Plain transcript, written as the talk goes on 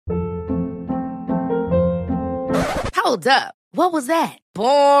Hold up. What was that?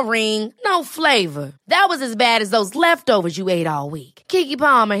 Boring. No flavor. That was as bad as those leftovers you ate all week. Keke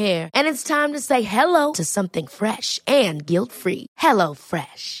Palmer here, and it's time to say hello to something fresh and guilt-free. Hello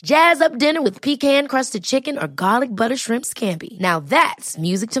Fresh. Jazz up dinner with pecan-crusted chicken or garlic butter shrimp scampi. Now that's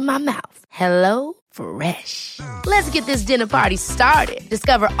music to my mouth. Hello Fresh. Let's get this dinner party started.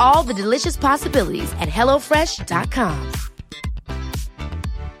 Discover all the delicious possibilities at hellofresh.com.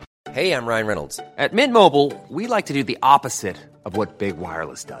 Hey, I'm Ryan Reynolds. At Mint Mobile, we like to do the opposite of what Big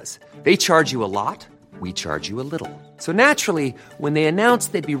Wireless does. They charge you a lot, we charge you a little. So naturally, when they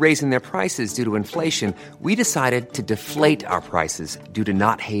announced they'd be raising their prices due to inflation, we decided to deflate our prices due to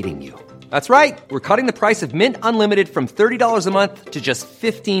not hating you. That's right. We're cutting the price of Mint Unlimited from $30 a month to just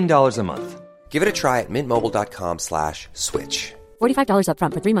 $15 a month. Give it a try at mintmobile.com/switch. $45 up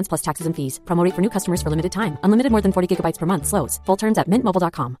front for 3 months plus taxes and fees. Promo rate for new customers for limited time. Unlimited more than 40 gigabytes per month. Slows full terms at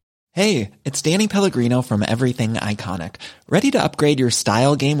mintmobile.com. Hey, it's Danny Pellegrino from Everything Iconic. Ready to upgrade your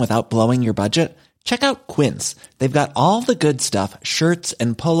style game without blowing your budget? Check out Quince. They've got all the good stuff, shirts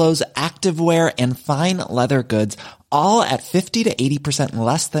and polos, activewear, and fine leather goods, all at 50 to 80%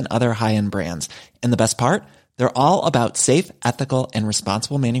 less than other high-end brands. And the best part? They're all about safe, ethical, and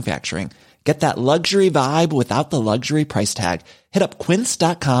responsible manufacturing. Get that luxury vibe without the luxury price tag. Hit up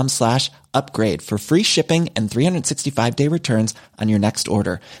quince.com/upgrade for free shipping and 365-day returns on your next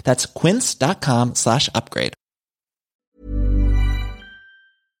order. That's quince.com/upgrade.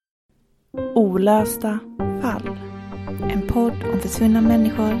 Olösta fall. En podd om försvunna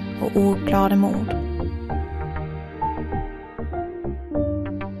människor och oklara mord.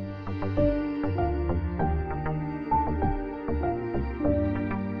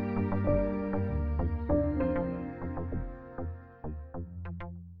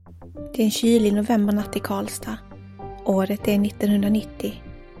 Det är en kylig novembernatt i Karlstad. Året är 1990.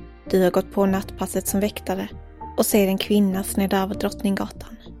 Du har gått på nattpasset som väktare och ser en kvinna snedda över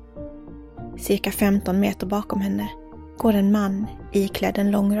Drottninggatan. Cirka 15 meter bakom henne går en man iklädd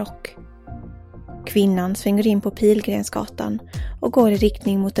en lång rock. Kvinnan svänger in på Pilgrensgatan och går i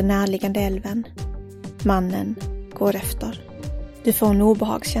riktning mot den närliggande älven. Mannen går efter. Du får en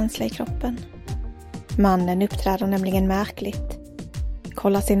obehagskänsla i kroppen. Mannen uppträder nämligen märkligt.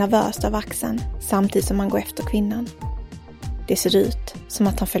 Kollar sig nervöst av axeln samtidigt som han går efter kvinnan. Det ser ut som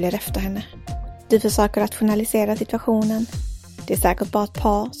att han följer efter henne. Du försöker rationalisera situationen. Det är säkert bara ett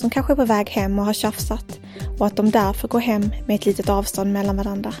par som kanske är på väg hem och har tjafsat och att de därför går hem med ett litet avstånd mellan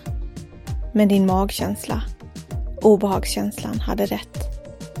varandra. Men din magkänsla, obehagskänslan, hade rätt.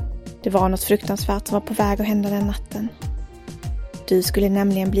 Det var något fruktansvärt som var på väg att hända den natten. Du skulle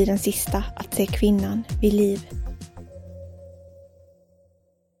nämligen bli den sista att se kvinnan vid liv.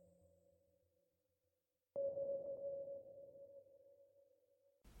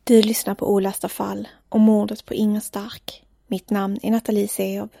 Du lyssnar på Olösta fall och mordet på Inger Stark. Mitt namn är Nathalie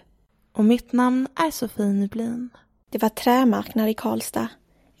Seov. Och mitt namn är Sofie Nyblin. Det var trämarknad i Karlstad.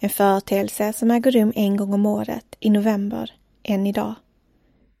 En företeelse som äger rum en gång om året i november, än idag.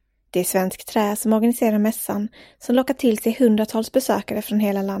 Det är Svensk Trä som organiserar mässan som lockar till sig hundratals besökare från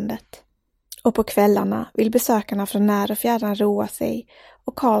hela landet. Och på kvällarna vill besökarna från när och fjärran roa sig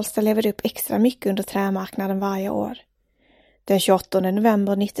och Karlstad lever upp extra mycket under trämarknaden varje år. Den 28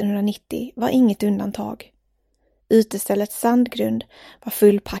 november 1990 var inget undantag. Utestället Sandgrund var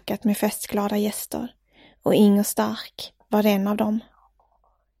fullpackat med festglada gäster och Inger Stark var en av dem.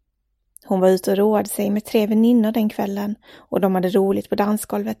 Hon var ute och roade sig med 3 väninnor den kvällen och de hade roligt på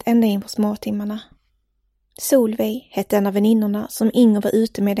dansgolvet ända in på småtimmarna. Solveig hette en av väninnorna som Inger var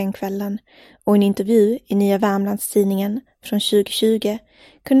ute med den kvällen och i en intervju i Nya Värmlandstidningen från 2020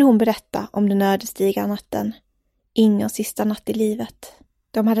 kunde hon berätta om den ödesdigra natten. Ingers sista natt i livet.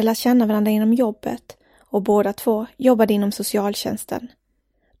 De hade lärt känna varandra inom jobbet och båda två jobbade inom socialtjänsten.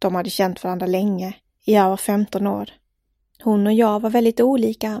 De hade känt varandra länge, i över 15 år. Hon och jag var väldigt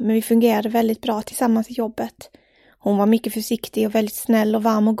olika men vi fungerade väldigt bra tillsammans i jobbet. Hon var mycket försiktig och väldigt snäll och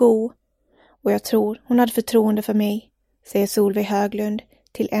varm och god. Och jag tror hon hade förtroende för mig, säger Solveig Höglund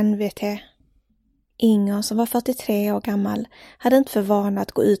till NVT. Inger som var 43 år gammal hade inte för vana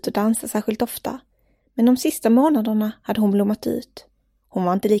att gå ut och dansa särskilt ofta. Men de sista månaderna hade hon blommat ut. Hon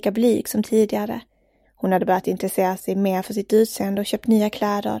var inte lika blyg som tidigare. Hon hade börjat intressera sig mer för sitt utseende och köpt nya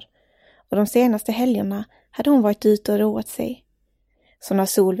kläder. Och de senaste helgerna hade hon varit ute och roat sig. Så när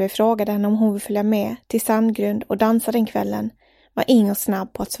Solveig frågade henne om hon vill följa med till Sandgrund och dansa den kvällen var Inger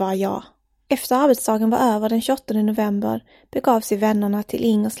snabb på att svara ja. Efter arbetsdagen var över den 28 november begav sig vännerna till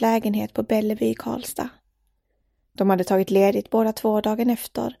Ingers lägenhet på Bellevue i Karlstad. De hade tagit ledigt båda 2 dagen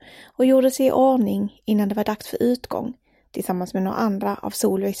efter och gjorde sig i ordning innan det var dags för utgång tillsammans med några andra av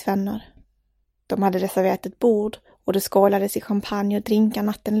Solveigs vänner. De hade reserverat ett bord och och det skålades i champagne och drinkar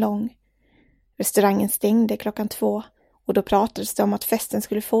natten lång. Restaurangen stängde 2:00 och då pratades det om att festen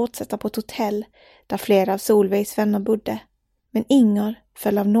skulle fortsätta på ett hotell där flera av Solveigs vänner bodde. Men Inger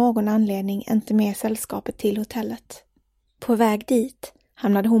föll av någon anledning inte med sällskapet till hotellet. På väg dit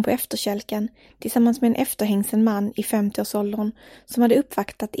hamnade hon på efterkälken tillsammans med en efterhängsen man i 50-årsåldern som hade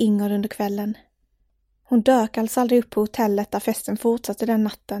uppvaktat Inger under kvällen. Hon dök alltså aldrig upp på hotellet där festen fortsatte den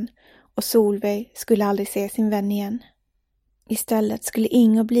natten och Solveig skulle aldrig se sin vän igen. Istället skulle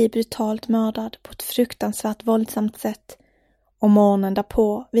Inger bli brutalt mördad på ett fruktansvärt våldsamt sätt och morgonen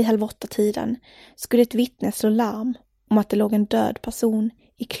därpå vid 7:30 skulle ett vittne slå larm om att det låg en död person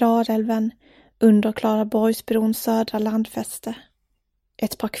i Klarälven under Klaraborgsbrons södra landfäste.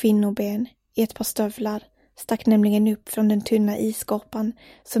 Ett par kvinnoben i ett par stövlar stack nämligen upp från den tunna isskorpan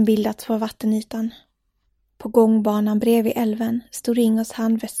som bildats på vattenytan. På gångbanan bredvid älven stod Ingers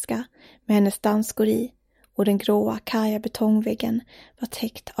handväska med hennes dansskor i och den gråa, karga betongväggen var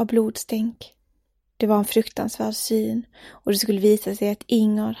täckt av blodstänk. Det var en fruktansvärd syn och det skulle visa sig att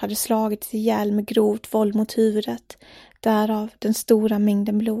Inger hade slagits ihjäl med grovt våld mot huvudet, därav den stora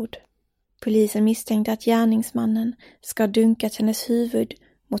mängden blod. Polisen misstänkte att gärningsmannen ska ha dunkat hennes huvud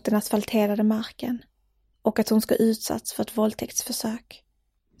mot den asfalterade marken och att hon ska utsatts för ett våldtäktsförsök.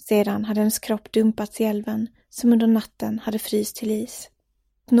 Sedan hade hennes kropp dumpats i älven som under natten hade fryst till is.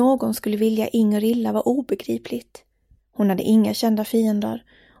 Någon skulle vilja Inger illa var obegripligt. Hon hade inga kända fiender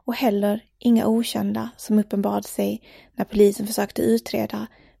och heller inga okända som uppenbarade sig när polisen försökte utreda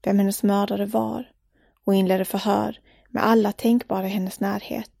vem hennes mördare var och inledde förhör med alla tänkbara i hennes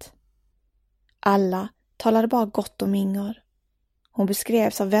närhet. Alla talade bara gott om Inger. Hon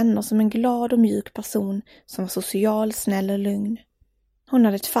beskrevs av vänner som en glad och mjuk person som var social, snäll och lugn. Hon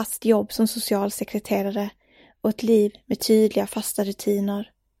hade ett fast jobb som socialsekreterare och ett liv med tydliga fasta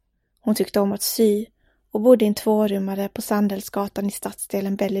rutiner. Hon tyckte om att sy och bodde i en 2-rummare på Sandelsgatan i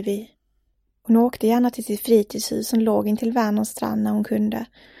stadsdelen Bellevue. Hon åkte gärna till sitt fritidshus som låg intill Vänerns strand när hon kunde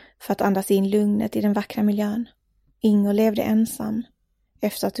för att andas in lugnet i den vackra miljön. Inger levde ensam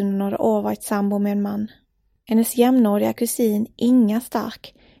efter att under några år varit sambo med en man. Hennes jämnåriga kusin Inga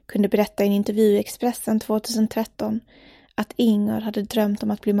Stark kunde berätta i en intervju i Expressen 2013 att Inger hade drömt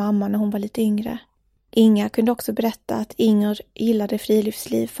om att bli mamma när hon var lite yngre. Inga kunde också berätta att Inger gillade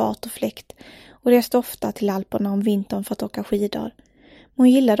friluftsliv, fart och fläkt och reste ofta till Alperna om vintern för att åka skidor. Men hon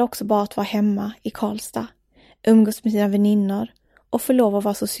gillade också bara att vara hemma i Karlstad, umgås med sina väninnor och få lov att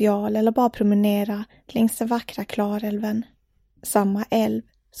vara social eller bara promenera längs den vackra Klarälven. Samma älv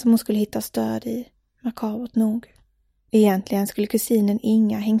som hon skulle hitta stöd i, makabert nog. Egentligen skulle kusinen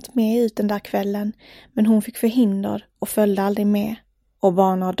Inga hängt med ut den där kvällen, men hon fick förhinder och följde aldrig med. Och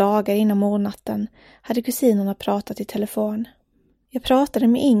bara några dagar innan morgonnatten hade kusinerna pratat i telefon. Jag pratade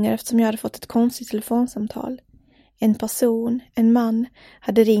med Inger eftersom jag hade fått ett konstigt telefonsamtal. En man,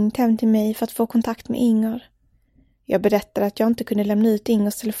 hade ringt hem till mig för att få kontakt med Inger. Jag berättade att jag inte kunde lämna ut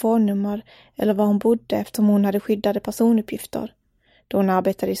Ingers telefonnummer eller var hon bodde eftersom hon hade skyddade personuppgifter. Då hon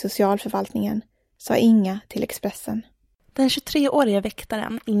arbetade i socialförvaltningen, sa Inga till Expressen. Den 23-åriga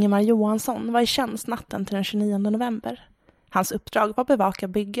väktaren Ingemar Johansson var i tjänst natten till den 29 november. Hans uppdrag var att bevaka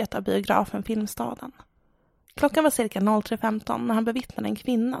bygget av biografen Filmstaden. Klockan var cirka 03:15 när han bevittnade en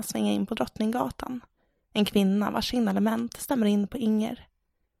kvinna svänga in på Drottninggatan. En kvinna vars signalement stämmer in på Inger.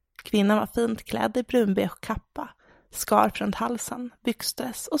 Kvinnan var fint klädd i brunbeige kappa, skarp runt halsen,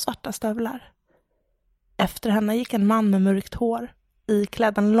 byxdress och svarta stövlar. Efter henne gick en man med mörkt hår,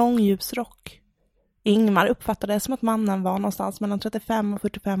 iklädd en lång ljus rock. Ingmar uppfattade det som att mannen var någonstans mellan 35 och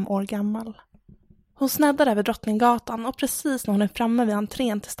 45 år gammal. Hon sneddade över Drottninggatan och precis när hon är framme vid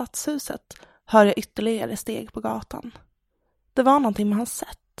entrén till stadshuset hör jag ytterligare steg på gatan. Det var någonting med hans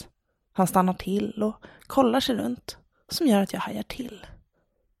sätt. Han stannar till och kollar sig runt som gör att jag hajar till.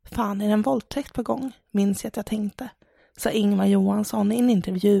 Fan, är det en våldtäkt på gång? Minns jag att jag tänkte, sa Ingemar Johansson i en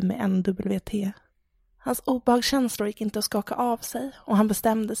intervju med NWT. Hans obehagskänslor gick inte att skaka av sig och han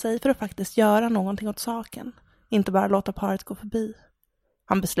bestämde sig för att faktiskt göra någonting åt saken. Inte bara låta paret gå förbi.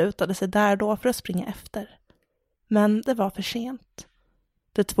 Han beslutade sig där då för att springa efter. Men det var för sent.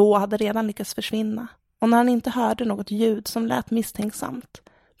 De två hade redan lyckats försvinna och när han inte hörde något ljud som lät misstänksamt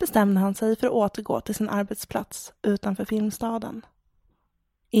bestämde han sig för att återgå till sin arbetsplats utanför Filmstaden.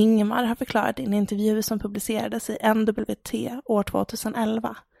 Ingemar har förklarat i en intervju som publicerades i NWT år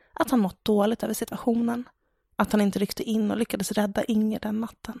 2011 att han mått dåligt över situationen, att han inte ryckte in och lyckades rädda Inger den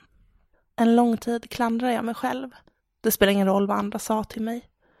natten. En lång tid klandrar jag mig själv. Det spelar ingen roll vad andra sa till mig.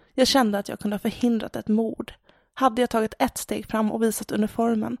 Jag kände att jag kunde ha förhindrat ett mord. Hade jag tagit ett steg fram och visat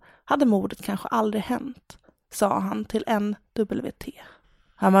uniformen hade mordet kanske aldrig hänt, sa han till NWT.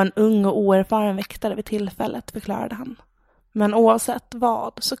 Han var en ung och oerfaren väktare vid tillfället, förklarade han. Men oavsett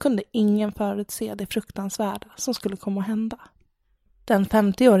vad så kunde ingen förutse det fruktansvärda som skulle komma att hända. Den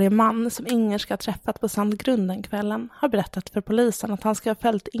 50-årige man som Inger ska ha träffat på Sandgrunden kvällen har berättat för polisen att han ska ha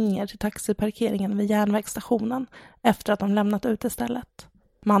följt Inger till taxiparkeringen vid järnvägsstationen efter att de lämnat ut istället.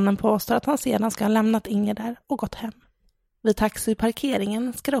 Mannen påstår att han sedan ska ha lämnat Inger där och gått hem. Vid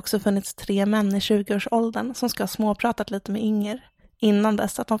taxiparkeringen ska det också funnits 3 män i 20-årsåldern som ska ha småpratat lite med Inger innan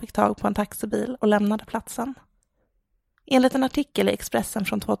dess att de fick tag på en taxibil och lämnade platsen. Enligt en artikel i Expressen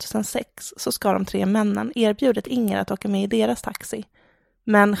från 2006 så ska de 3 männen erbjudit Inger att åka med i deras taxi.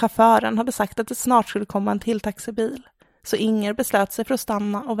 Men chauffören hade sagt att det snart skulle komma en till taxibil, så Inger beslöt sig för att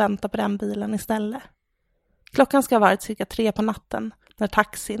stanna och vänta på den bilen istället. Klockan ska ha varit cirka 3 på natten när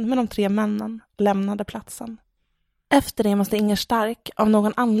taxin med de 3 männen lämnade platsen. Efter det måste Inger Stark av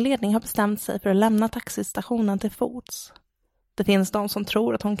någon anledning ha bestämt sig för att lämna taxistationen till fots. Det finns de som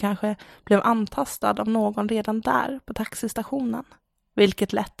tror att hon kanske blev antastad av någon redan där på taxistationen,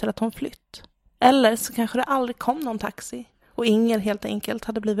 vilket lett till att hon flytt. Eller så kanske det aldrig kom någon taxi och Inger helt enkelt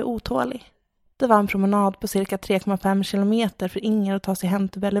hade blivit otålig. Det var en promenad på cirka 3,5 kilometer för Inger att ta sig hem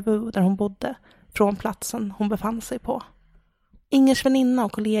till Bellevue där hon bodde, från platsen hon befann sig på. Ingers väninna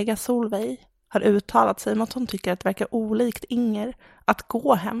och kollega Solveig har uttalat sig om att hon tycker att det verkar olikt Inger att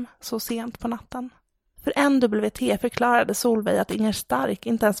gå hem så sent på natten. För NWT förklarade Solveig att Inger Stark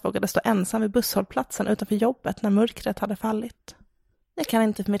inte ens vågade stå ensam vid busshållplatsen utanför jobbet när mörkret hade fallit. Jag kan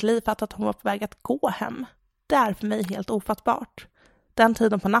inte för mitt liv fatta att hon var på väg att gå hem. Det är för mig helt ofattbart. Den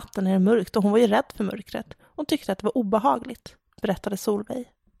tiden på natten är det mörkt och hon var ju rädd för mörkret. Hon tyckte att det var obehagligt, berättade Solveig.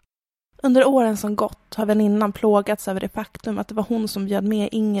 Under åren som gått har väninnan plågats över det faktum att det var hon som bjöd med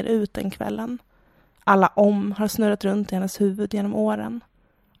Inger ut den kvällen. Alla om har snurrat runt i hennes huvud genom åren.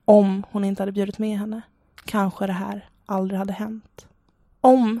 Om hon inte hade bjudit med henne, kanske det här aldrig hade hänt.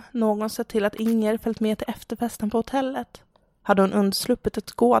 Om någon sett till att Inger följt med till efterfesten på hotellet, hade hon undsluppit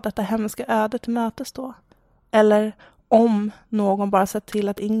att gå detta hemska öde till mötes då. Eller om någon bara sett till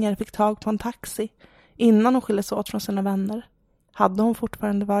att Inger fick tag på en taxi innan hon skildes åt från sina vänner, hade hon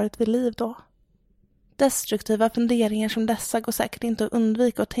fortfarande varit vid liv då. Destruktiva funderingar som dessa går säkert inte att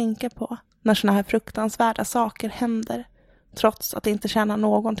undvika att tänka på när såna här fruktansvärda saker händer, trots att det inte tjänar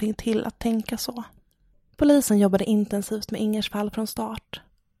någonting till att tänka så. Polisen jobbade intensivt med Ingers fall från start.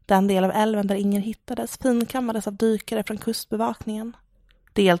 Den del av älven där Inger hittades finkammades av dykare från kustbevakningen.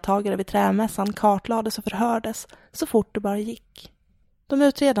 Deltagare vid trämässan kartlades och förhördes så fort det bara gick. De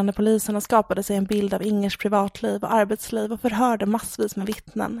utredande poliserna skapade sig en bild av Ingers privatliv och arbetsliv och förhörde massvis med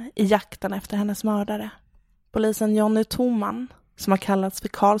vittnen i jakten efter hennes mördare. Polisen Jonny Thoman, som har kallats för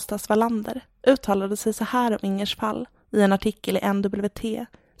Karlstads Wallander, uttalade sig så här om Ingers fall i en artikel i NWT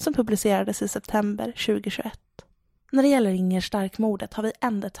som publicerades i september 2021. När det gäller Inger Stark-mordet har vi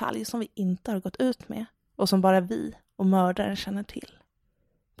en detalj som vi inte har gått ut med och som bara vi och mördaren känner till.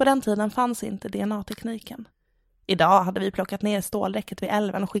 På den tiden fanns inte DNA-tekniken. Idag hade vi plockat ner stålräcket vid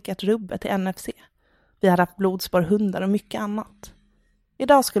älven och skickat rubbet till NFC. Vi hade haft blodspårhundar och mycket annat.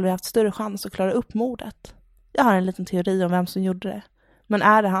 Idag skulle vi haft större chans att klara upp mordet. Jag har en liten teori om vem som gjorde det. Men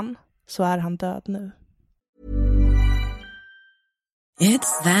är det han, så är han död nu.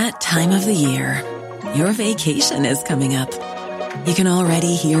 It's that time of the year. Your vacation is coming up. You can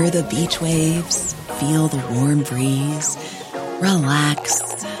already hear the beach waves, feel the warm breeze, relax,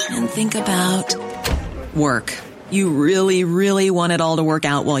 and think about work. You really, really want it all to work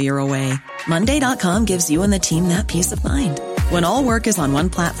out while you're away. Monday.com gives you and the team that peace of mind. When all work is on one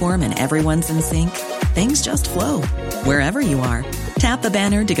platform and everyone's in sync, things just flow. Wherever you are, tap the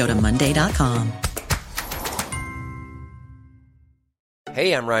banner to go to Monday.com.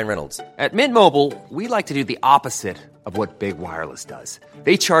 Hey, I'm Ryan Reynolds. At Mint Mobile, we like to do the opposite of what Big Wireless does.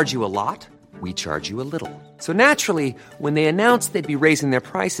 They charge you a lot, we charge you a little. So naturally, when they announced they'd be raising their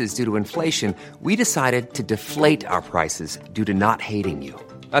prices due to inflation, we decided to deflate our prices due to not hating you.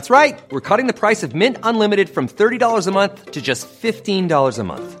 That's right. We're cutting the price of Mint Unlimited from $30 a month to just $15 a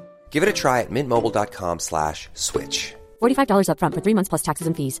month. Give it a try at mintmobile.com/switch. $45 up front for 3 months plus taxes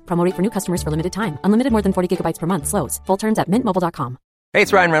and fees. Promo rate for new customers for limited time. Unlimited more than 40 gigabytes per month. Slows full terms at mintmobile.com. Hey,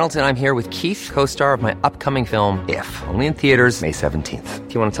 it's Ryan Reynolds, and I'm here with Keith, co-star of my upcoming film, If, only in theaters May 17th.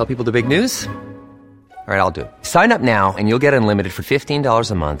 Do you want to tell people the big news? All right, I'll do it. Sign up now and you'll get unlimited for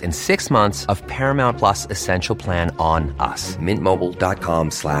 $15 a month and 6 months of Paramount Plus Essential Plan on us.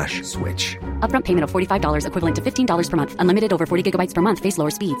 mintmobile.com/switch. Upfront payment of $45 equivalent to $15 per month. Unlimited over 40 gigabytes per month. Face lower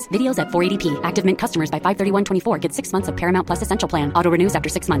speeds. Videos at 480p. Active Mint customers by 531.24 get 6 months of Paramount Plus Essential Plan. Auto renews after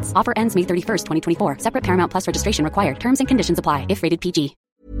 6 months. Offer ends May 31st, 2024. Separate Paramount Plus registration required. Terms and conditions apply if rated PG.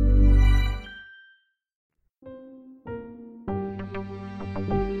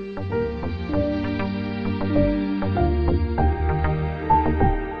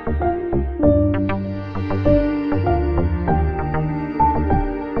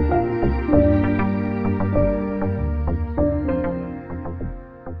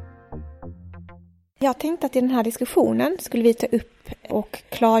 Jag tänkte att i den här diskussionen skulle vi ta upp och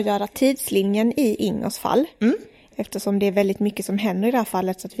klargöra tidslinjen i Ingers fall. Eftersom det är väldigt mycket som händer i det här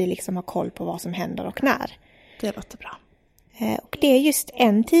fallet så att vi liksom har koll på vad som händer och när. Det låter bra. Och det är just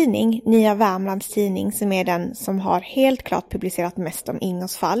en tidning, Nya Värmlands tidning, som är den som har helt klart publicerat mest om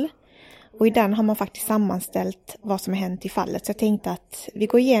Ingers fall. Och i den har man faktiskt sammanställt vad som har hänt i fallet. Så jag tänkte att vi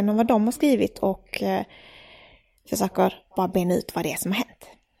går igenom vad de har skrivit och försöker bara bena ut vad det är som har hänt.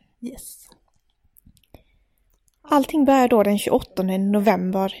 Yes. Allting började då den 28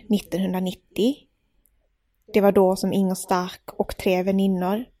 november 1990. Det var då som Inger Stark och 3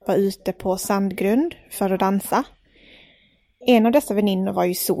 väninnor var ute på Sandgrund för att dansa. En av dessa väninnor var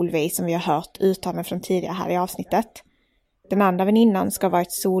ju Solveig som vi har hört uttalen från tidigare här i avsnittet. Den andra väninnan ska ha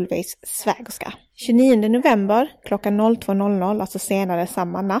varit Solveigs svägerska. 29 november klockan 02.00, alltså senare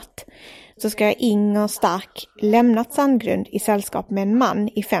samma natt, så ska Inger Stark lämnat Sandgrund i sällskap med en man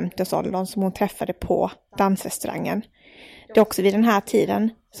i 50-årsåldern som hon träffade på dansrestaurangen. Det är också vid den här tiden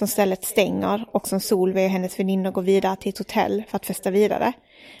som stället stänger och som Solveig och hennes väninnor går vidare till ett hotell för att festa vidare.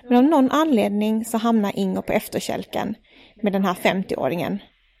 Men av någon anledning så hamnar Inger på efterkälken med den här 50-åringen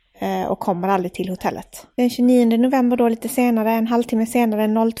och kommer aldrig till hotellet. Den 29 november då lite senare, en halvtimme senare,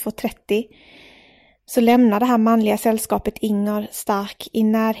 02.30, så lämnar det här manliga sällskapet Inger Stark i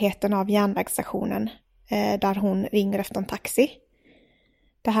närheten av järnvägsstationen där hon ringer efter en taxi.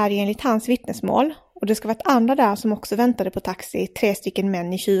 Det här är enligt hans vittnesmål och det ska vara ett andra där som också väntade på taxi, 3 stycken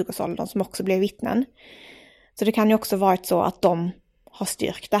män i 20-årsåldern som också blev vittnen. Så det kan ju också varit så att de har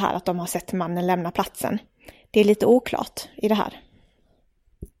styrkt det här, att de har sett mannen lämna platsen. Det är lite oklart i det här.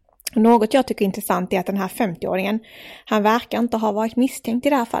 Och något jag tycker är intressant är att den här 50-åringen, han verkar inte ha varit misstänkt i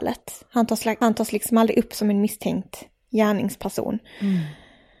det här fallet. Han tas liksom aldrig upp som en misstänkt gärningsperson.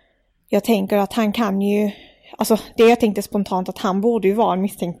 Jag tänker att han kan ju, alltså det jag tänkte spontant att han borde ju vara en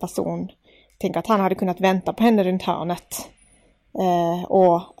misstänkt person. Jag tänker att han hade kunnat vänta på henne runt hörnet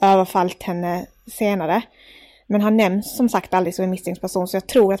och överfallt henne senare. Men han nämns som sagt aldrig som en misstänkt person, så jag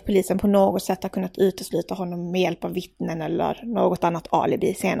tror att polisen på något sätt har kunnat utesluta honom med hjälp av vittnen eller något annat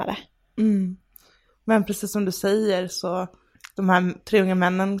alibi senare. Men precis som du säger så de här 3 unga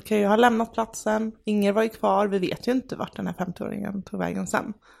männen kan ju ha lämnat platsen. Inger var ju kvar, vi vet ju inte vart den här 50-åringen tog vägen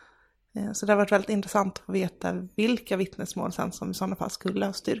sen. Så det har varit väldigt intressant att få veta vilka vittnesmål sen som i sådana fall skulle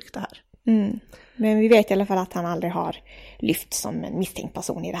ha styrkt det här. Men vi vet i alla fall att han aldrig har lyft som en misstänkt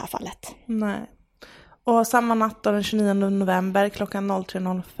person i det här fallet. Nej. Och samma natt den 29 november klockan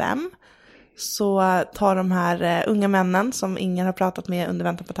 03.05 så tar de här unga männen som Inger har pratat med under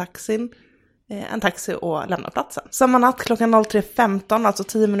väntan på taxin en taxi och lämnar platsen. Samma natt klockan 03.15, alltså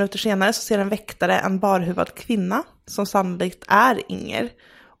 10 minuter senare, så ser en väktare en barhuvad kvinna som sannolikt är Inger.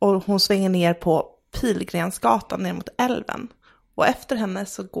 Och hon svänger ner på Pilgrensgatan ner mot älven. Och efter henne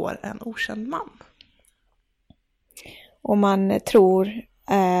så går en okänd man. Och man tror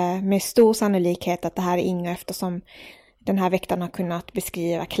med stor sannolikhet att det här är Inger, eftersom den här väktaren har kunnat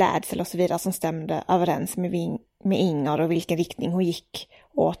beskriva klädsel och så vidare som stämde överens med Inger och vilken riktning hon gick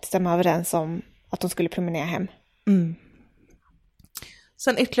åt, stämmer överens om att hon skulle promenera hem.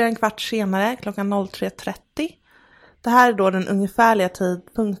 Sen ytterligare en kvart senare, klockan 03.30. Det här är då den ungefärliga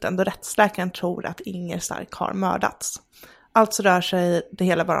tidpunkten då rättsläkaren tror att Inger Stark har mördats. Alltså rör sig det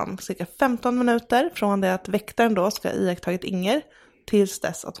hela bara om cirka 15 minuter från det att väktaren då ska ha iakttagit Inger tills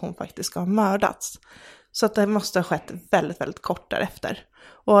dess att hon faktiskt ska ha mördats. Så att det måste ha skett väldigt, väldigt kort därefter.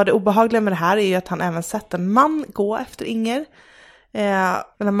 Och det obehagliga med det här är ju att han även sett en man gå efter Inger.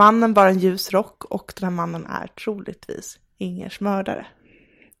 Den här mannen bar en ljus rock och den här mannen är troligtvis Ingers mördare.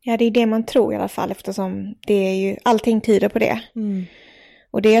 Ja, det är det man tror i alla fall, eftersom det är ju, allting tyder på det.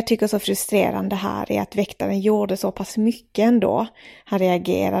 Och det jag tycker är så frustrerande här är att väktaren gjorde så pass mycket ändå. Han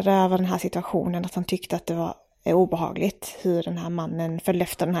reagerade över den här situationen, att han tyckte att det var obehagligt hur den här mannen följde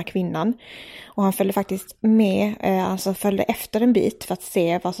efter den här kvinnan. Och han följde faktiskt med, alltså följde efter en bit för att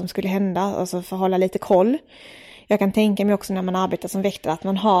se vad som skulle hända, alltså för att hålla lite koll. Jag kan tänka mig också när man arbetar som väktare att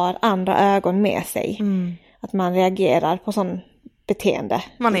man har andra ögon med sig. Att man reagerar på sån beteende.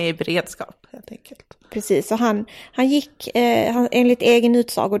 Man är i beredskap helt enkelt. Precis, så han gick, enligt egen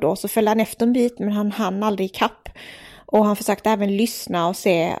utsago då, så följde han efter en bit, men han hann aldrig ikapp. Och han försökte även lyssna och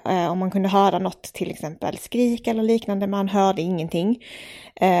se om man kunde höra något, till exempel skrik eller liknande, men han hörde ingenting.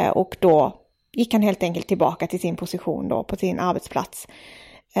 Och då gick han helt enkelt tillbaka till sin position då, på sin arbetsplats.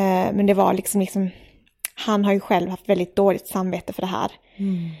 Men det var liksom han har ju själv haft väldigt dåligt samvete för det här.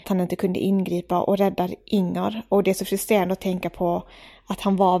 Att han inte kunde ingripa och rädda Inger. Och det är så frustrerande att tänka på att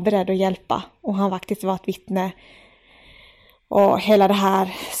han var beredd att hjälpa. Och han faktiskt var ett vittne. Och hela det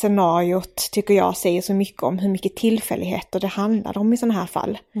här scenariot tycker jag säger så mycket om hur mycket tillfälligheter det handlar om i sådana här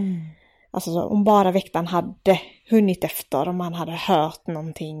fall. Alltså om bara väktaren hade hunnit efter, om han hade hört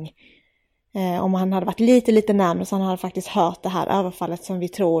någonting. Om han hade varit lite närmare så han hade faktiskt hört det här överfallet som vi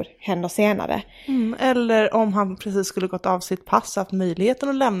tror händer senare. Eller om han precis skulle gått av sitt pass, haft möjligheten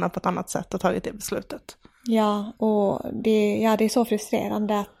att lämna på ett annat sätt och tagit det beslutet. Ja, och det är så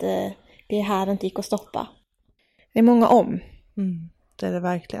frustrerande att det här inte gick att stoppa. Det är många om. Det är det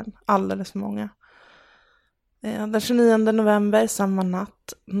verkligen. Alldeles för många. Den 29 november, samma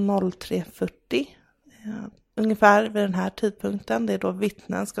natt, 03:40. Ungefär vid den här tidpunkten, det är då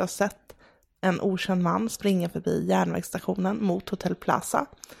vittnen ska ha sett en okänd man springa förbi järnvägsstationen mot Hotel Plaza.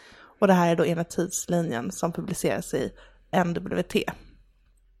 Och det här är då enligt tidslinjen som publiceras i NWT.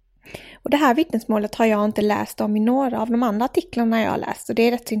 Och det här vittnesmålet har jag inte läst om i några av de andra artiklarna jag har läst. Och det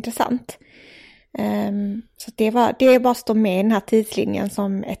är rätt så intressant. Så det är bara stå med i den här tidslinjen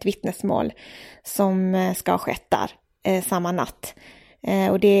som ett vittnesmål som ska ha skett där samma natt.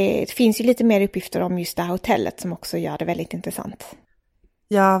 Och det finns ju lite mer uppgifter om just det här hotellet som också gör det väldigt intressant.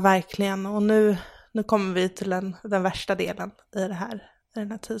 Ja, verkligen. Och nu kommer vi till den värsta delen i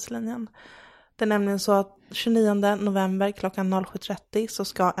den här tidslinjen. Det är nämligen så att 29 november klockan 07:30 så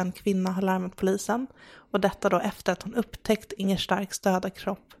ska en kvinna ha larmat polisen. Och detta då efter att hon upptäckt Inger Starks döda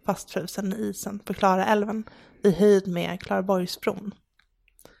kropp fastfrusen i isen på Klara-älven i höjd med Klaraborgsbron.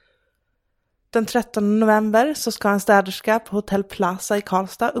 Den 13 november så ska en städerska på Hotel Plaza i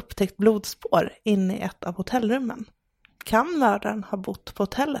Karlstad upptäckt blodspår inne i ett av hotellrummen. Kan mördaren ha bott på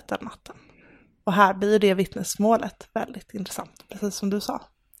hotellet den natten? Och här blir det vittnesmålet väldigt intressant, precis som du sa.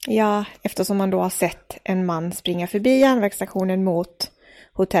 Ja, eftersom man då har sett en man springa förbi järnvägsstationen mot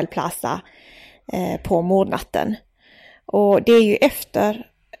Hotel Plaza på mordnatten. Och det är ju efter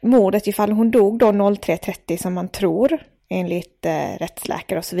mordet, ifall hon dog då 03:30 som man tror, enligt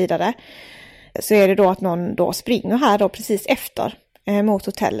rättsläkare och så vidare. Så är det då att någon då springer här då precis efter mot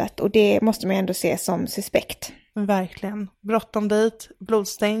hotellet. Och det måste man ändå se som suspekt. Verkligen. Bråttom dit,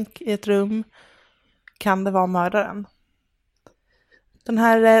 blodstänk i ett rum. Kan det vara mördaren? Den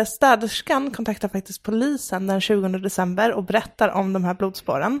här städerskan kontaktar faktiskt polisen den 20 december och berättar om de här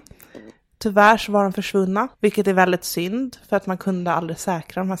blodspåren. Tyvärr så var de försvunna, vilket är väldigt synd för att man kunde aldrig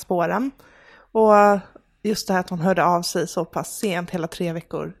säkra de här spåren. Och just det här att hon hörde av sig så pass sent, hela 3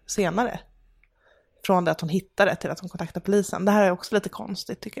 veckor senare. Från det att hon hittade till att hon kontaktade polisen. Det här är också lite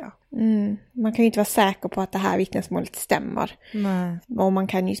konstigt tycker jag. Man kan ju inte vara säker på att det här vittnesmålet stämmer. Nej. Och man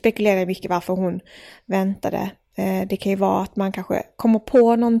kan ju spekulera mycket varför hon väntade. Det kan ju vara att man kanske kommer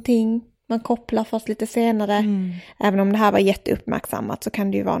på någonting. Man kopplar först lite senare. Även om det här var jätteuppmärksammat så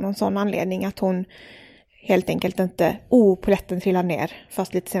kan det ju vara någon sån anledning att hon helt enkelt inte polletten trillar ner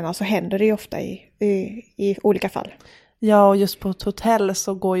först lite senare. Så händer det ju ofta i olika fall. Ja, och just på ett hotell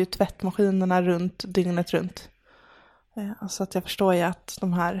så går ju tvättmaskinerna runt dygnet runt. Så att jag förstår ju att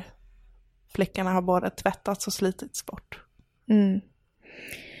de här fläckarna har både tvättats och slitits bort.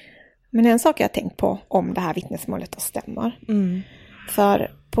 Men en sak jag har tänkt på om det här vittnesmålet stämmer.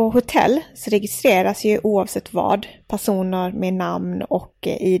 För på hotell så registreras ju oavsett vad personer med namn och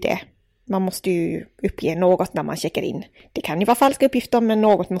ID. Man måste ju uppge något när man checkar in. Det kan ju vara falska uppgifter men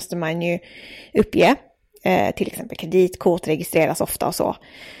något måste man ju uppge. Till exempel kreditkort registreras ofta och så.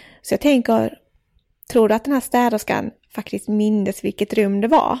 Så jag tänker, tror du att den här städerskan faktiskt mindes vilket rum det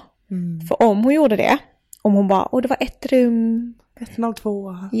var? För om hon gjorde det, om hon bara, det var ett rum.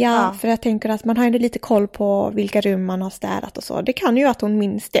 102. Ja, för jag tänker att man har ändå lite koll på vilka rum man har städat och så. Det kan ju att hon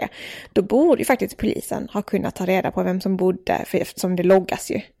minns det. Då borde ju faktiskt polisen ha kunnat ta reda på vem som bodde, för eftersom det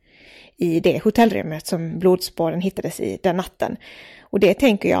loggas ju i det hotellrummet som blodspåren hittades i den natten. Och det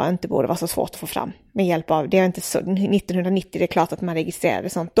tänker jag inte borde vara så svårt att få fram med hjälp av, det är inte så 1990, det är klart att man registrerade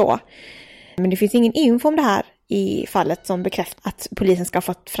sånt då. Men det finns ingen info om det här i fallet som bekräftar att polisen ska ha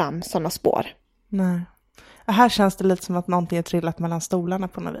fått fram sådana spår. Nej. Här känns det lite som att någonting är trillat mellan stolarna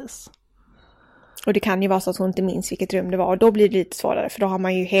på något vis. Och det kan ju vara så att hon inte minns vilket rum det var. Och då blir det lite svårare för då har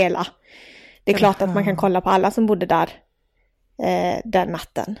man ju hela. Det är klart att man kan kolla på alla som bodde där den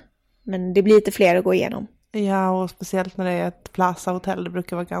natten. Men det blir lite fler att gå igenom. Ja, och speciellt när det är ett Plaza-hotell. Det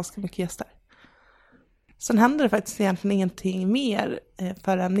brukar vara ganska mycket gäster. Sen händer det faktiskt egentligen ingenting mer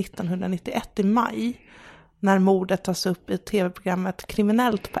förrän 1991 i maj. När mordet tas upp i tv-programmet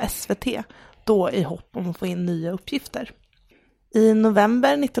Kriminellt på SVT. Då i hopp om att få in nya uppgifter. I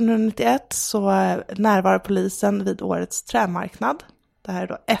november 1991 så närvarar polisen vid årets trämarknad. Det här är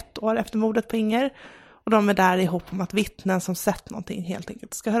då 1 år efter mordet på Inger. Och de är där i hopp om att vittnen som sett någonting helt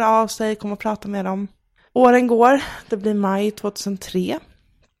enkelt ska höra av sig, komma och prata med dem. Åren går, det blir maj 2003.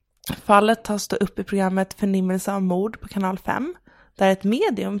 Fallet tas då upp i programmet Förnimmelse av mord på kanal 5. Där ett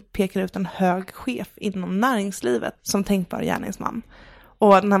medium pekar ut en hög chef inom näringslivet som tänkbar gärningsman.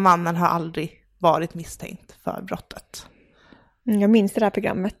 Och den här mannen har aldrig varit misstänkt för brottet. Jag minns det där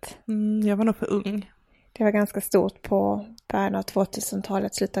programmet. Jag var nog för ung. Det var ganska stort på början av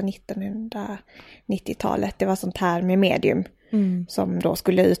 2000-talet, slutet av 1990-talet. Det var sånt här med medium som då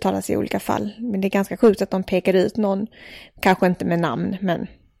skulle uttalas i olika fall. Men det är ganska sjukt att de pekade ut någon, kanske inte med namn, men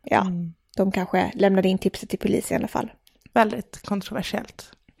ja, de kanske lämnade in tipset till polisen i alla fall. Väldigt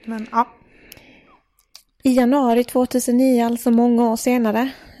kontroversiellt, men ja. I januari 2009, alltså många år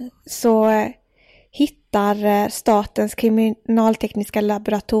senare, så hittar Statens kriminaltekniska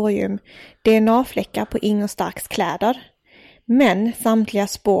laboratorium DNA-fläckar på Inger Starks kläder. Men samtliga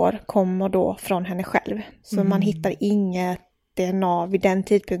spår kommer då från henne själv. Så man hittar inget DNA vid den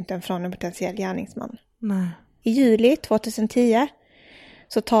tidpunkten från en potentiell gärningsman. Nej. I juli 2010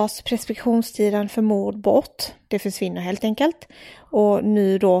 så tas preskriptionstiden för mord bort. Det försvinner helt enkelt. Och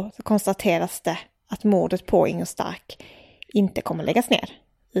nu då konstateras det att mordet på Inger Stark inte kommer läggas ner.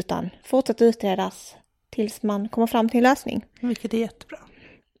 Utan fortsätter utredas tills man kommer fram till en lösning. Vilket är jättebra.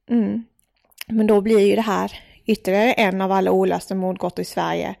 Men då blir ju det här ytterligare en av alla olösta mordgåtor i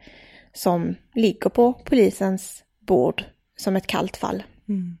Sverige som ligger på polisens bord som ett kallt fall.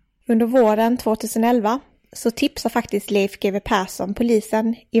 Under våren 2011 så tipsar faktiskt Leif GW Persson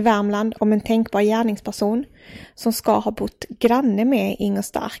polisen i Värmland om en tänkbar gärningsperson som ska ha bott granne med Inger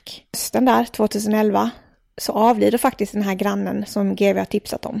Stark. Hösten där 2011 så avlider faktiskt den här grannen som GW har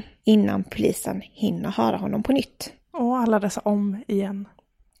tipsat om innan polisen hinner höra honom på nytt. Och alla dessa om igen.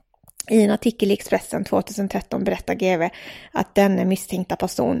 I en artikel i Expressen 2013 berättar GW att denne misstänkta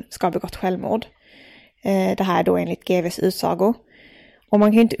person ska ha begått självmord. Det här då enligt GWs utsago. Och man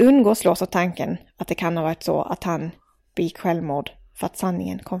kan ju inte undgå att slås av tanken att det kan ha varit så att han begick självmord för att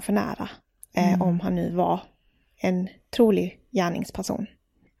sanningen kom för nära. Om han nu var en trolig gärningsperson.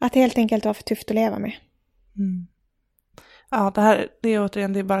 Att det helt enkelt var för tufft att leva med. Ja, det är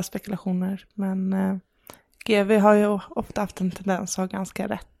återigen, det är bara spekulationer. Men GW har ju ofta haft en tendens att ha ganska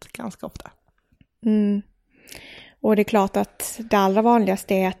rätt, ganska ofta. Och det är klart att det allra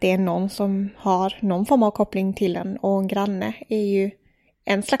vanligaste är att det är någon som har någon form av koppling till den. Och en granne är ju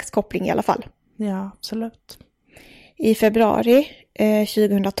en slags koppling i alla fall. Ja, absolut. I februari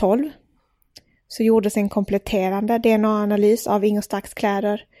 2012 så gjordes en kompletterande DNA-analys av Inger Starks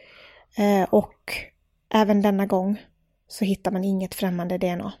kläder. Och även denna gång så hittar man inget främmande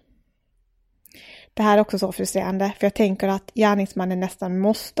DNA. Det här är också så frustrerande, för jag tänker att gärningsmannen nästan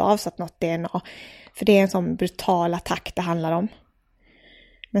måste ha avsatt något DNA. För det är en sån brutal attack det handlar om.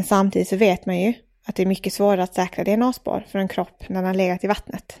 Men samtidigt så vet man ju att det är mycket svårare att säkra DNA-spår för en kropp när den har legat i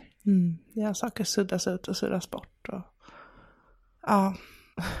vattnet. Ja, saker suddas ut och suddas bort. Och ja,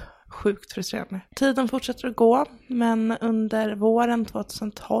 sjukt frustrerande. Tiden fortsätter att gå, men under våren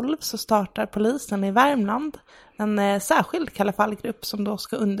 2012 så startar polisen i Värmland en särskild Kalla fall-grupp som då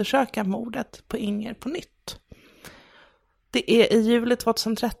ska undersöka mordet på Inger på nytt. Det är i juli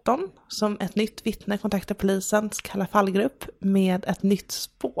 2013 som ett nytt vittne kontaktar polisens Kalla fall-grupp med ett nytt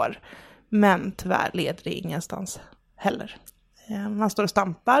spår. Men tyvärr leder det ingenstans heller. Man står och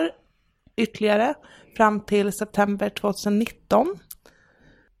stampar ytterligare fram till september 2019.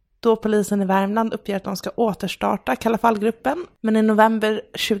 Då polisen i Värmland uppger att de ska återstarta Kalla fall-gruppen. Men i november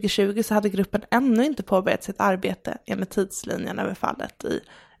 2020 så hade gruppen ännu inte påbörjat sitt arbete enligt tidslinjen över fallet i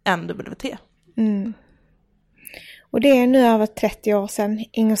NWT. Och det är nu över 30 år sedan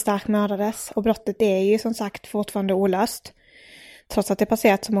Inger Stark mördades. Och brottet är ju som sagt fortfarande olöst. Trots att det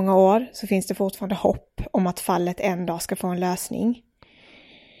passerat så många år så finns det fortfarande hopp om att fallet en dag ska få en lösning.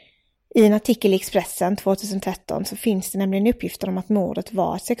 I en artikel i Expressen 2013 så finns det nämligen uppgifter om att mordet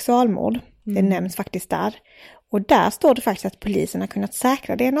var ett sexualmord. Det nämns faktiskt där. Och där står det faktiskt att polisen har kunnat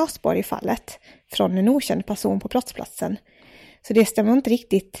säkra DNA-spår i fallet från en okänd person på brottsplatsen. Så det stämmer inte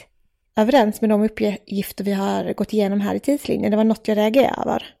riktigt överens med de uppgifter vi har gått igenom här i tidslinjen. Det var något jag reagerade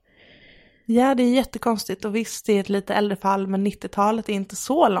över. Ja, det är jättekonstigt, och visst det är ett lite äldre fall, men 90-talet är inte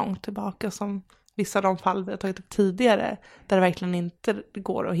så långt tillbaka som vissa av de fall vi har tagit upp tidigare, där det verkligen inte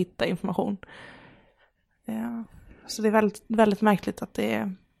går att hitta information. Ja, så det är väldigt, väldigt märkligt att det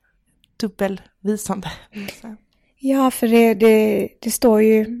är dubbelvisande. Ja, för det står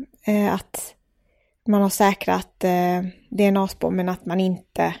ju att man har säkrat DNA-spår, men att man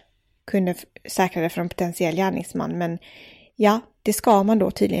inte kunde säkra det från en potentiell gärningsman. Men ja, det ska man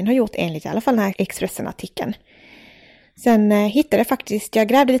då tydligen ha gjort enligt i alla fall den här Expressen-artikeln. Sen hittade jag faktiskt, jag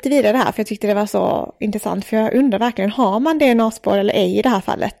grävde lite vidare här för jag tyckte det var så intressant. För jag undrar verkligen, har man DNA-spår eller ej i det här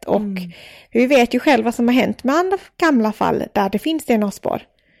fallet? Och vi vet ju själva vad som har hänt med andra gamla fall där det finns DNA-spår.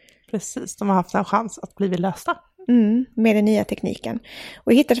 Precis, de har haft en chans att bli lösta. med den nya tekniken.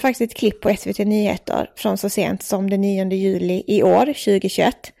 Och jag hittade faktiskt ett klipp på SVT Nyheter från så sent som den 9 juli i år,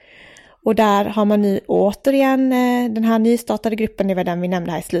 2021. Och där har man nu återigen den här nystartade gruppen, det var den vi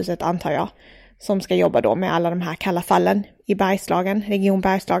nämnde här i slutet antar jag, som ska jobba då med alla de här kalla fallen i Bergslagen, region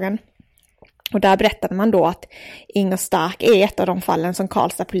Bergslagen. Och där berättade man då att Inger Stark är ett av de fallen som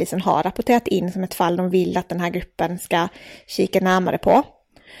Karlstad-polisen har rapporterat in som ett fall de vill att den här gruppen ska kika närmare på.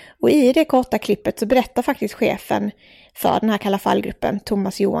 Och i det korta klippet så berättar faktiskt chefen för den här kalla fallgruppen,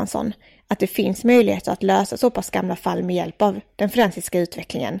 Thomas Johansson, att det finns möjligheter att lösa så pass gamla fall med hjälp av den forensiska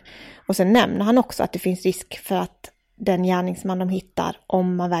utvecklingen. Och sen nämner han också att det finns risk för att den gärningsman de hittar,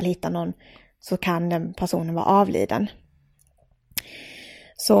 om man väl hittar någon, så kan den personen vara avliden.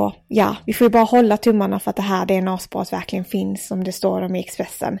 Så ja, vi får ju bara hålla tummarna för att det här DNA-spåret verkligen finns som det står om i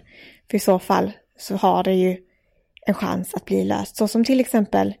Expressen. För i så fall så har det ju en chans att bli löst. Så som till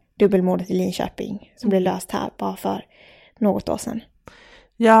exempel dubbelmordet i Linköping som blev löst här bara för något år sedan.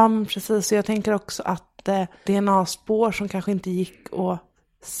 Ja, precis. Jag tänker också att DNA-spår som kanske inte gick att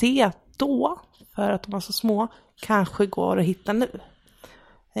se då för att de var så små kanske går att hitta nu.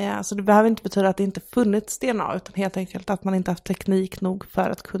 Så det behöver inte betyda att det inte funnits DNA utan helt enkelt att man inte haft teknik nog för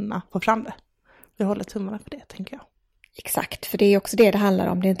att kunna få fram det. Vi håller tummarna för det, tänker jag. Exakt, för det är också det handlar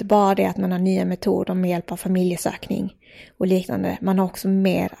om. Det är inte bara det att man har nya metoder med hjälp av familjesökning och liknande. Man har också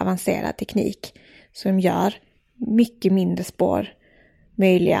mer avancerad teknik som gör mycket mindre spår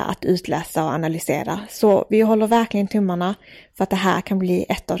möjliga att utläsa och analysera. Så vi håller verkligen tummarna för att det här kan bli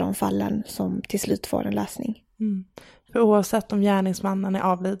ett av de fallen som till slut får en lösning. För oavsett om gärningsmannen är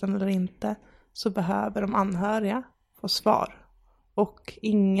avliden eller inte så behöver de anhöriga få svar. Och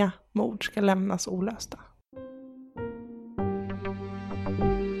inga mord ska lämnas olösta.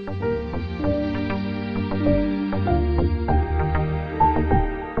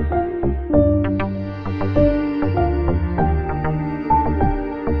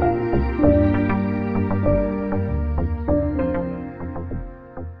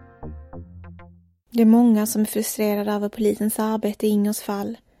 Det är många som är frustrerade över polisens arbete i Ingers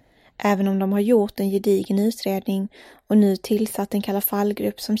fall. Även om de har gjort en gedigen utredning och nu tillsatt en kalla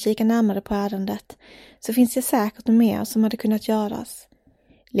fallgrupp som kikar närmare på ärendet så finns det säkert mer som hade kunnat göras.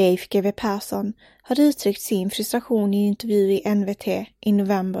 Leif GW Persson har uttryckt sin frustration i en intervju i NVT i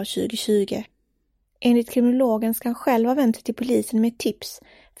november 2020. Enligt kriminologen ska han själv ha vänt sig till polisen med tips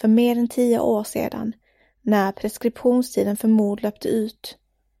för mer än 10 år sedan när preskriptionstiden för mord löpte ut.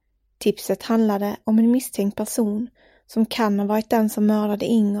 Tipset handlade om en misstänkt person som kan ha varit den som mördade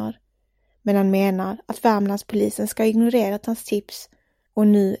Inger. Men han menar att Värmlandspolisen ska ha ignorerat hans tips och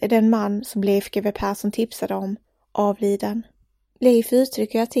nu är den man som Leif GW Persson tipsade om avliden. Leif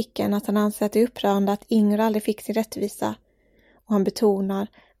uttrycker i artikeln att han anser att det är upprörande att Inger aldrig fick sin rättvisa och han betonar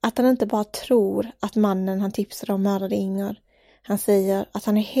att han inte bara tror att mannen han tipsade om mördade Inger. Han säger att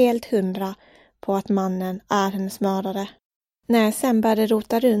han är helt 100 på att mannen är hennes mördare. När jag sen började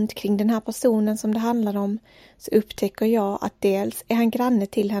rota runt kring den här personen som det handlar om så upptäcker jag att dels är han granne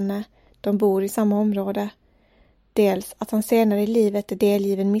till henne, de bor i samma område. Dels att han senare i livet är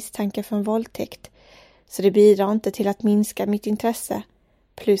delgiven misstanke för en våldtäkt. Så det bidrar inte till att minska mitt intresse.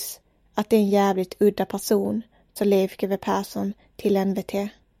 Plus att det är en jävligt udda person, så Leif GW Persson till NVT.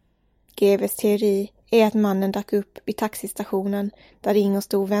 GWs teori är att mannen dök upp vid taxistationen där Inger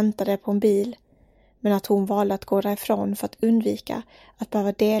stod och väntade på en bil. Men att hon valde att gå därifrån för att undvika att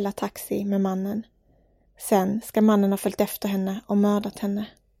behöva dela taxi med mannen. Sen ska mannen ha följt efter henne och mördat henne.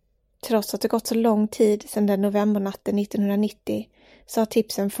 Trots att det gått så lång tid sedan den novembernatten 1990 så har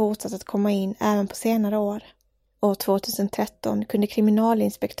tipsen fortsatt att komma in även på senare år. År 2013 kunde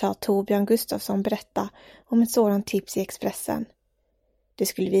kriminalinspektör Torbjörn Gustafsson berätta om ett sådant tips i Expressen. Det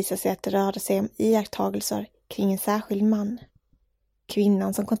skulle visa sig att det rörde sig om iakttagelser kring en särskild man.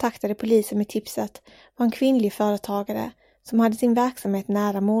 Kvinnan som kontaktade polisen med tipset var en kvinnlig företagare som hade sin verksamhet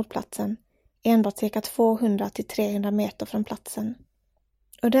nära mordplatsen, enbart cirka 200-300 meter från platsen.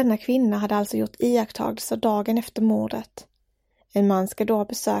 Och denna kvinna hade alltså gjort iakttagelser dagen efter mordet. En man ska då ha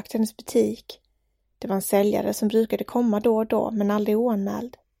besökt hennes butik. Det var en säljare som brukade komma då och då men aldrig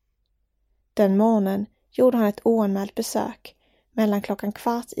oanmäld. Den morgonen gjorde han ett oanmält besök mellan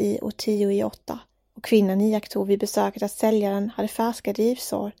 7:15 och 7:50. Och kvinnan iakttog vid besöket att säljaren hade färska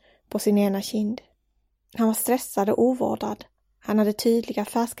rivsår på sin ena kind. Han var stressad och ovårdad. Han hade tydliga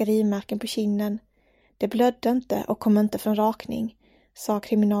färska rivmärken på kinden. Det blödde inte och kom inte från rakning, sa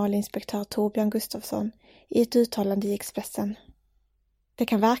kriminalinspektör Torbjörn Gustafsson i ett uttalande i Expressen. Det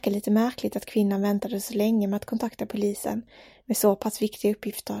kan verka lite märkligt att kvinnan väntade så länge med att kontakta polisen med så pass viktiga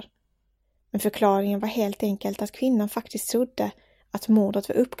uppgifter. Men förklaringen var helt enkelt att kvinnan faktiskt trodde att mordet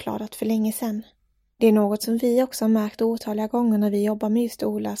var uppklarat för länge sedan. Det är något som vi också har märkt otaliga gånger när vi jobbar med just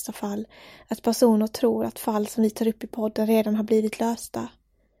olösta fall, att personer tror att fall som vi tar upp i podden redan har blivit lösta.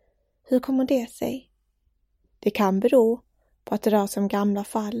 Hur kommer det sig? Det kan bero på att det rör sig om gamla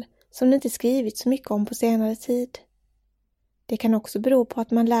fall som det inte skrivits så mycket om på senare tid. Det kan också bero på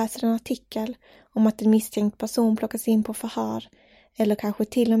att man läser en artikel om att en misstänkt person plockas in på förhör eller kanske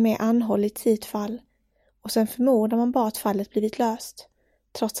till och med anhållits i ett fall och sen förmodar man bara att fallet blivit löst,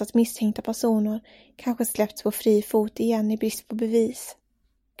 trots att misstänkta personer kanske släppts på fri fot igen i brist på bevis.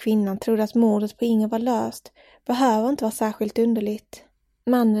 Kvinnan trodde att mordet på Inger var löst, behöver inte vara särskilt underligt.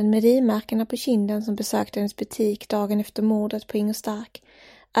 Mannen med rimärkena på kinden som besökte hennes butik dagen efter mordet på Inger Stark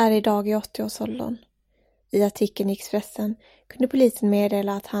är idag i 80-årsåldern. I artikeln i Expressen kunde polisen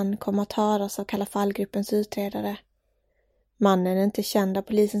meddela att han kommer att höras av Kalla fallgruppens utredare. Mannen är inte känd av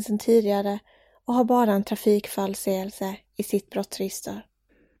polisen sedan tidigare och har bara en trafikfallsseelse i sitt brottsregister.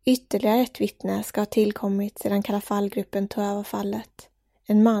 Ytterligare ett vittne ska ha tillkommit sedan Kalla fallgruppen tog över fallet.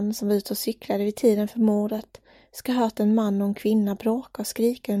 En man som var ute och cyklade vid tiden för mordet ska ha hört en man och en kvinna bråka och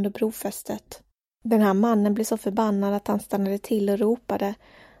skrika under brofästet. Den här mannen blev så förbannad att han stannade till och ropade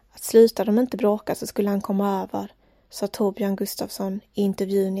att slutar de inte bråka så skulle han komma över, sa Torbjörn Gustafsson i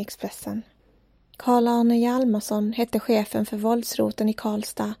intervjun i Expressen. Carl-Arne Hjalmarsson hette chefen för våldsroten i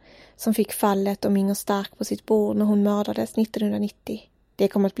Karlstad som fick fallet om Inger Stark på sitt bord när hon mördades 1990. Det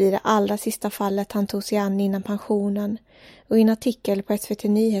kommer att bli det allra sista fallet han tog sig an innan pensionen och i en artikel på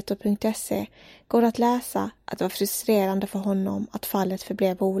svtnyheter.se går det att läsa att det var frustrerande för honom att fallet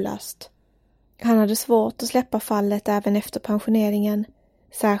förblev olöst. Han hade svårt att släppa fallet även efter pensioneringen,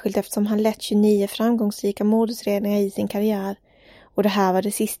 särskilt eftersom han lett 29 framgångsrika mordutredningar i sin karriär och det här var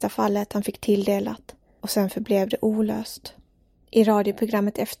det sista fallet han fick tilldelat och sen förblev det olöst. I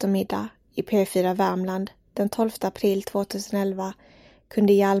radioprogrammet Eftermiddag i P4 Värmland den 12 april 2011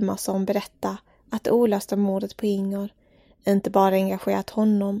 kunde Hjalmarsson berätta att det olösta mordet på Inger inte bara engagerat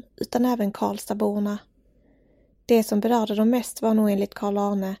honom utan även Karlstadborna. Det som berörde dem mest var nog enligt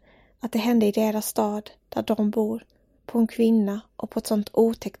Carl-Arne att det hände i deras stad där de bor, på en kvinna och på ett sånt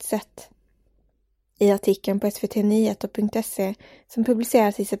otäckt sätt. I artikeln på svtnyheter.se som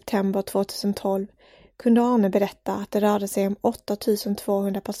publicerades i september 2012 kunde Arne berätta att det rörde sig om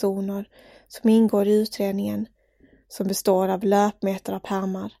 8200 personer som ingår i utredningen som består av löpmeter av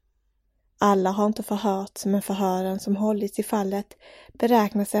pärmar. Alla har inte förhörts, men förhören som hållits i fallet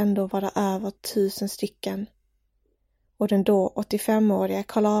beräknas ändå vara över 1000 stycken. Och den då 85-åriga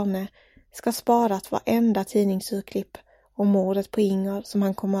Carl-Arne ska sparat varenda tidningsurklipp om mordet på Inger som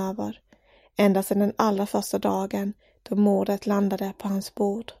han kom över, ända sedan den allra första dagen då mordet landade på hans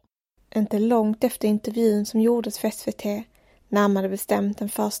bord. Inte långt efter intervjun som gjordes för SVT, närmare bestämt den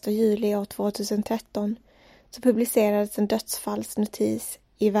 1 juli år 2013, så publicerades en dödsfallsnotis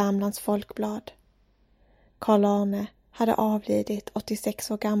i Värmlands Folkblad. Carl-Arne hade avlidit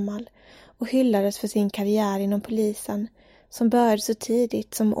 86 år gammal och hyllades för sin karriär inom polisen som började så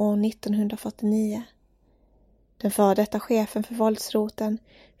tidigt som år 1949. Den före detta chefen för våldsroten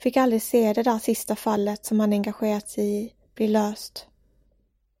fick aldrig se det där sista fallet som han engagerat sig i bli löst.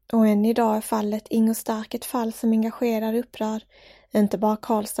 Och än idag är fallet Inger Stark ett fall som engagerar och upprör inte bara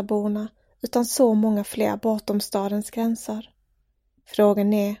Karlstadborna utan så många fler bortom stadens gränser.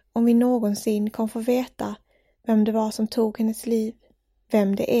 Frågan är om vi någonsin kommer få veta vem det var som tog hennes liv,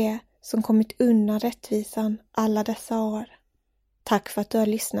 vem det är som kommit undan rättvisan alla dessa år. Tack för att du har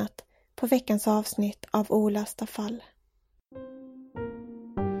lyssnat på veckans avsnitt av Olösta fall.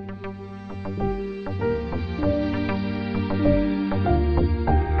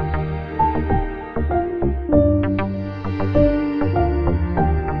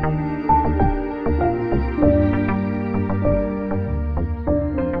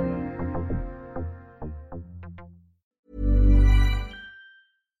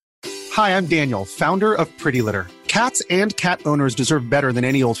 Hi, I'm Daniel, founder of Pretty Litter. Cats and cat owners deserve better than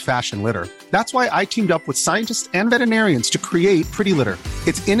any old-fashioned litter. That's why I teamed up with scientists and veterinarians to create Pretty Litter.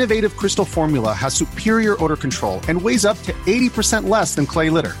 Its innovative crystal formula has superior odor control and weighs up to 80% less than clay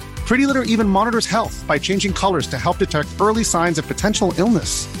litter. Pretty Litter even monitors health by changing colors to help detect early signs of potential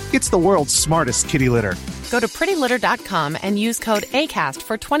illness. It's the world's smartest kitty litter. Go to prettylitter.com and use code ACAST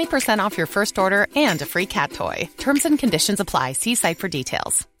for 20% off your first order and a free cat toy. Terms and conditions apply. See site for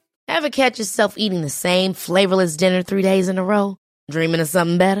details. Ever catch yourself eating the same flavorless dinner 3 days in a row? Dreaming of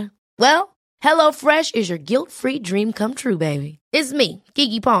something better? Well, HelloFresh is your guilt-free dream come true, baby. It's me,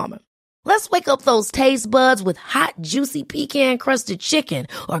 Keke Palmer. Let's wake up those taste buds with hot, juicy pecan-crusted chicken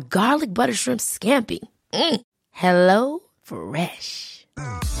or garlic butter shrimp scampi. Hello Fresh.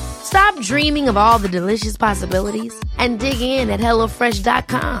 Stop dreaming of all the delicious possibilities and dig in at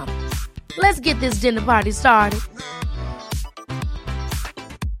HelloFresh.com. Let's get this dinner party started.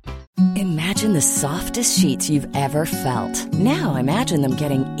 Imagine the softest sheets you've ever felt. Now imagine them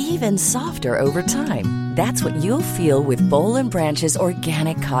getting even softer over time. That's what you'll feel with Boll & Branch's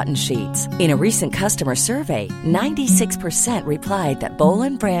organic cotton sheets. In a recent customer survey, 96% replied that Boll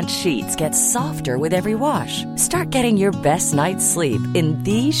 & Branch sheets get softer with every wash. Start getting your best night's sleep in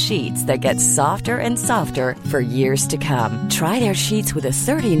these sheets that get softer and softer for years to come. Try their sheets with a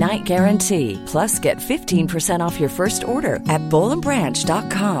 30-night guarantee. Plus, get 15% off your first order at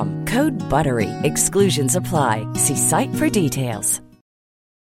bollandbranch.com. Code BUTTERY. Exclusions apply. See site for details.